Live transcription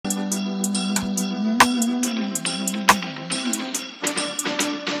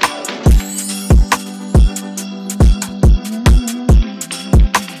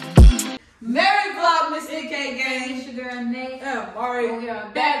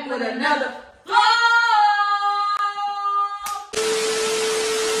back with another vlog.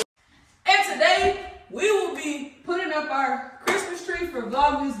 And today we will be putting up our Christmas tree for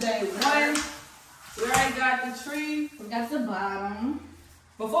Vlogmas Day 1. We already got the tree. We got the bottom.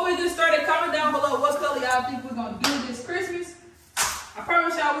 Before we get started, comment down below what color y'all think we're gonna do this Christmas. I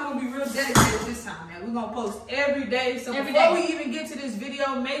promise y'all we're gonna be real dedicated this time, man. We're gonna post every day. So before we even get to this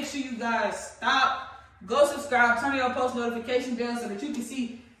video, make sure you guys stop, go subscribe, turn on your post notification bell so that you can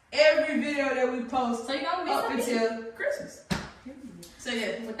see every video that we post so you don't miss up until Christmas. So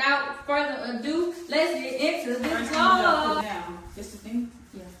yeah, without further ado, let's get into this vlog. Down. Just the thing.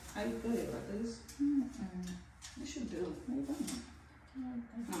 Yeah. How you put it like this? What you do? What you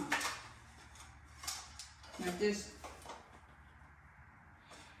doing? Like this.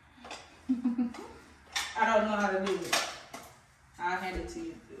 I don't know how to do it. I'll hand it to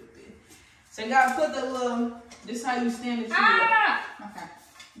you. So you gotta put the little, this is how you stand it. Okay.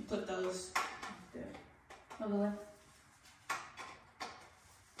 You put those there. Over there.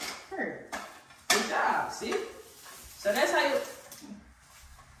 Perfect. Good job, see? So that's how you,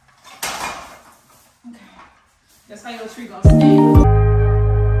 okay. That's how your tree gonna stand.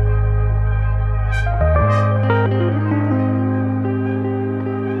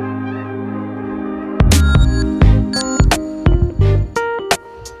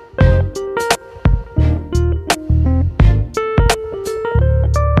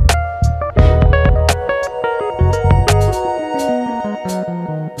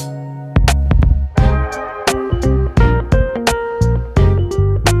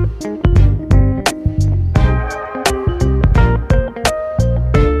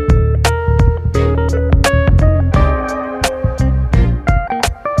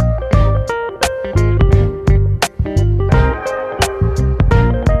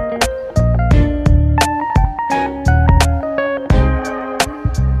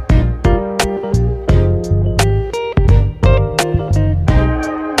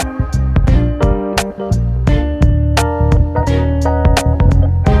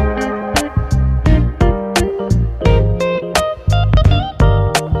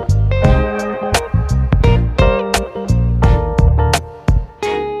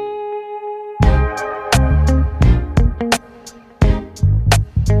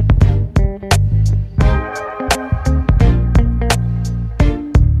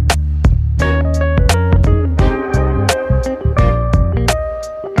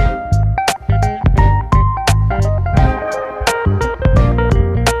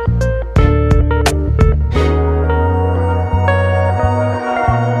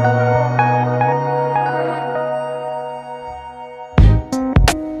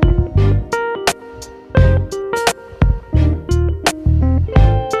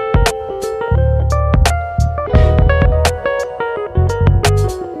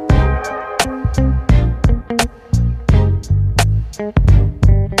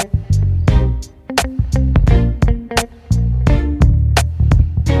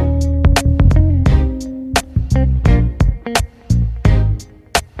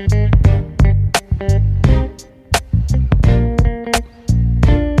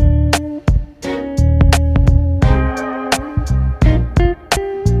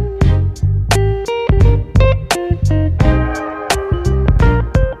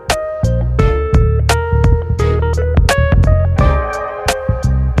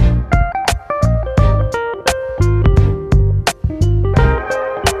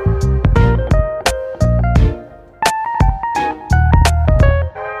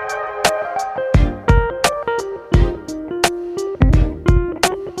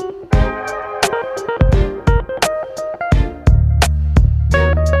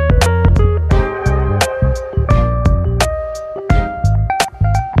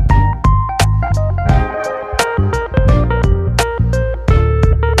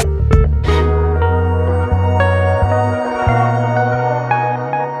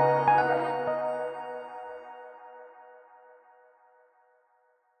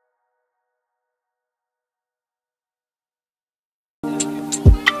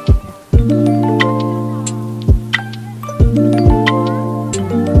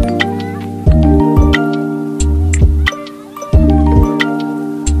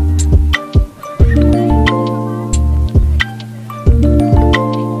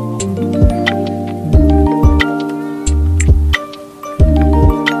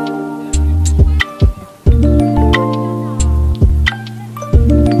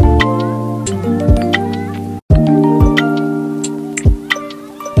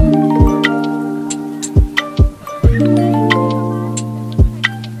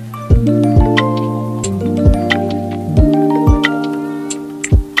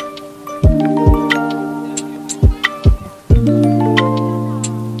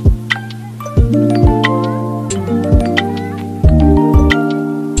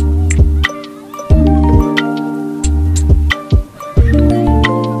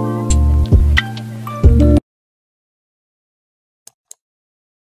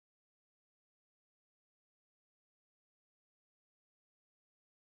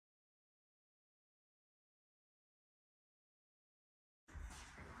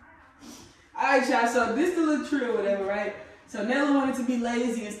 Alright, y'all, so this is the little tree or whatever, right? So Nella wanted to be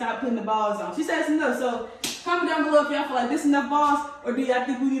lazy and stop putting the balls on. She said it's enough, so comment down below if y'all feel like this is enough balls, or do y'all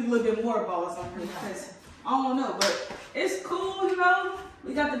think we need a little bit more balls on here? Because I don't know, but it's cool, you know?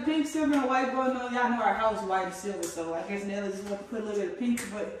 We got the pink, silver, and white going on. Y'all know our house is white and silver, so I guess Nella just want to put a little bit of pink,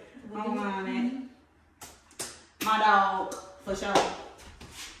 but I don't mind that. My dog, for sure.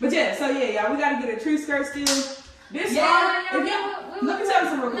 But yeah, so yeah, y'all, we gotta get a tree skirt still. This star, let me tell you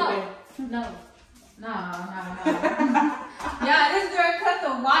some real quick. No. Yeah, this girl cut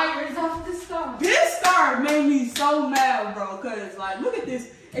the wires off the star. This star made me so mad, bro, cause like, look at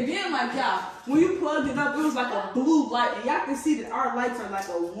this. And then like, y'all, when you plugged it up, it was like a blue light, and y'all can see that our lights are like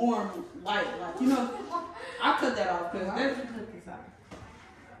a warm light, like, you know. I cut that off, cause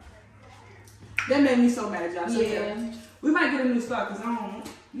that made me so mad, y'all. So yeah, we might get a new star, cause I don't know.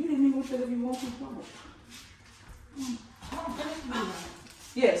 You didn't even say if you want to.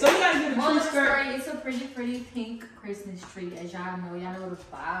 Yeah, so we gotta get a tree skirt. It's a pretty pink Christmas tree, as y'all know. Y'all know the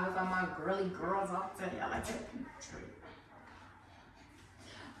vibes on my girly girls. I'll tell y'all like that pink tree.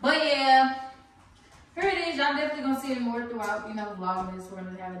 But yeah, here it is. Y'all definitely gonna see it more throughout, you know, Vlogmas. We're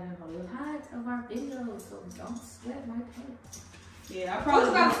gonna have it in the little height of our videos, so don't sweat my pants. Yeah, I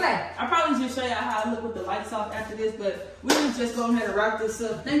probably just show y'all how I look with the lights off after this, but we're just going ahead and wrap this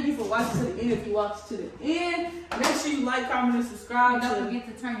up. Thank you for watching to the end. If you watched to the end, make sure you like, comment, and subscribe. And don't forget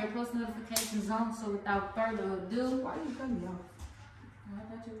to turn your post notifications on. So without further ado, why you cut me off? I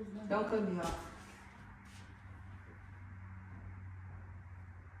thought you was done. Don't cut me off.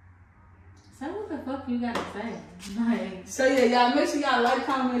 Say what the fuck you gotta say. Like, so yeah, y'all make sure y'all like,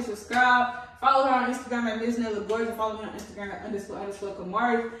 comment, and subscribe. Follow her on Instagram at Miss Nella Gorgeous. Follow me on Instagram at __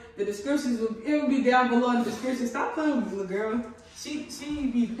 Kamari. The descriptions will be down below in the description. Stop playing with me, little girl. She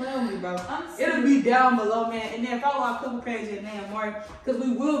be playing with me, bro. It'll be down below, man. And then follow our couple page at Nan Mark, because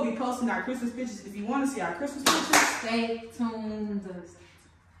we will be posting our Christmas pictures. If you want to see our Christmas pictures, stay tuned.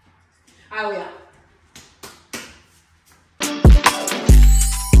 Alright, we out.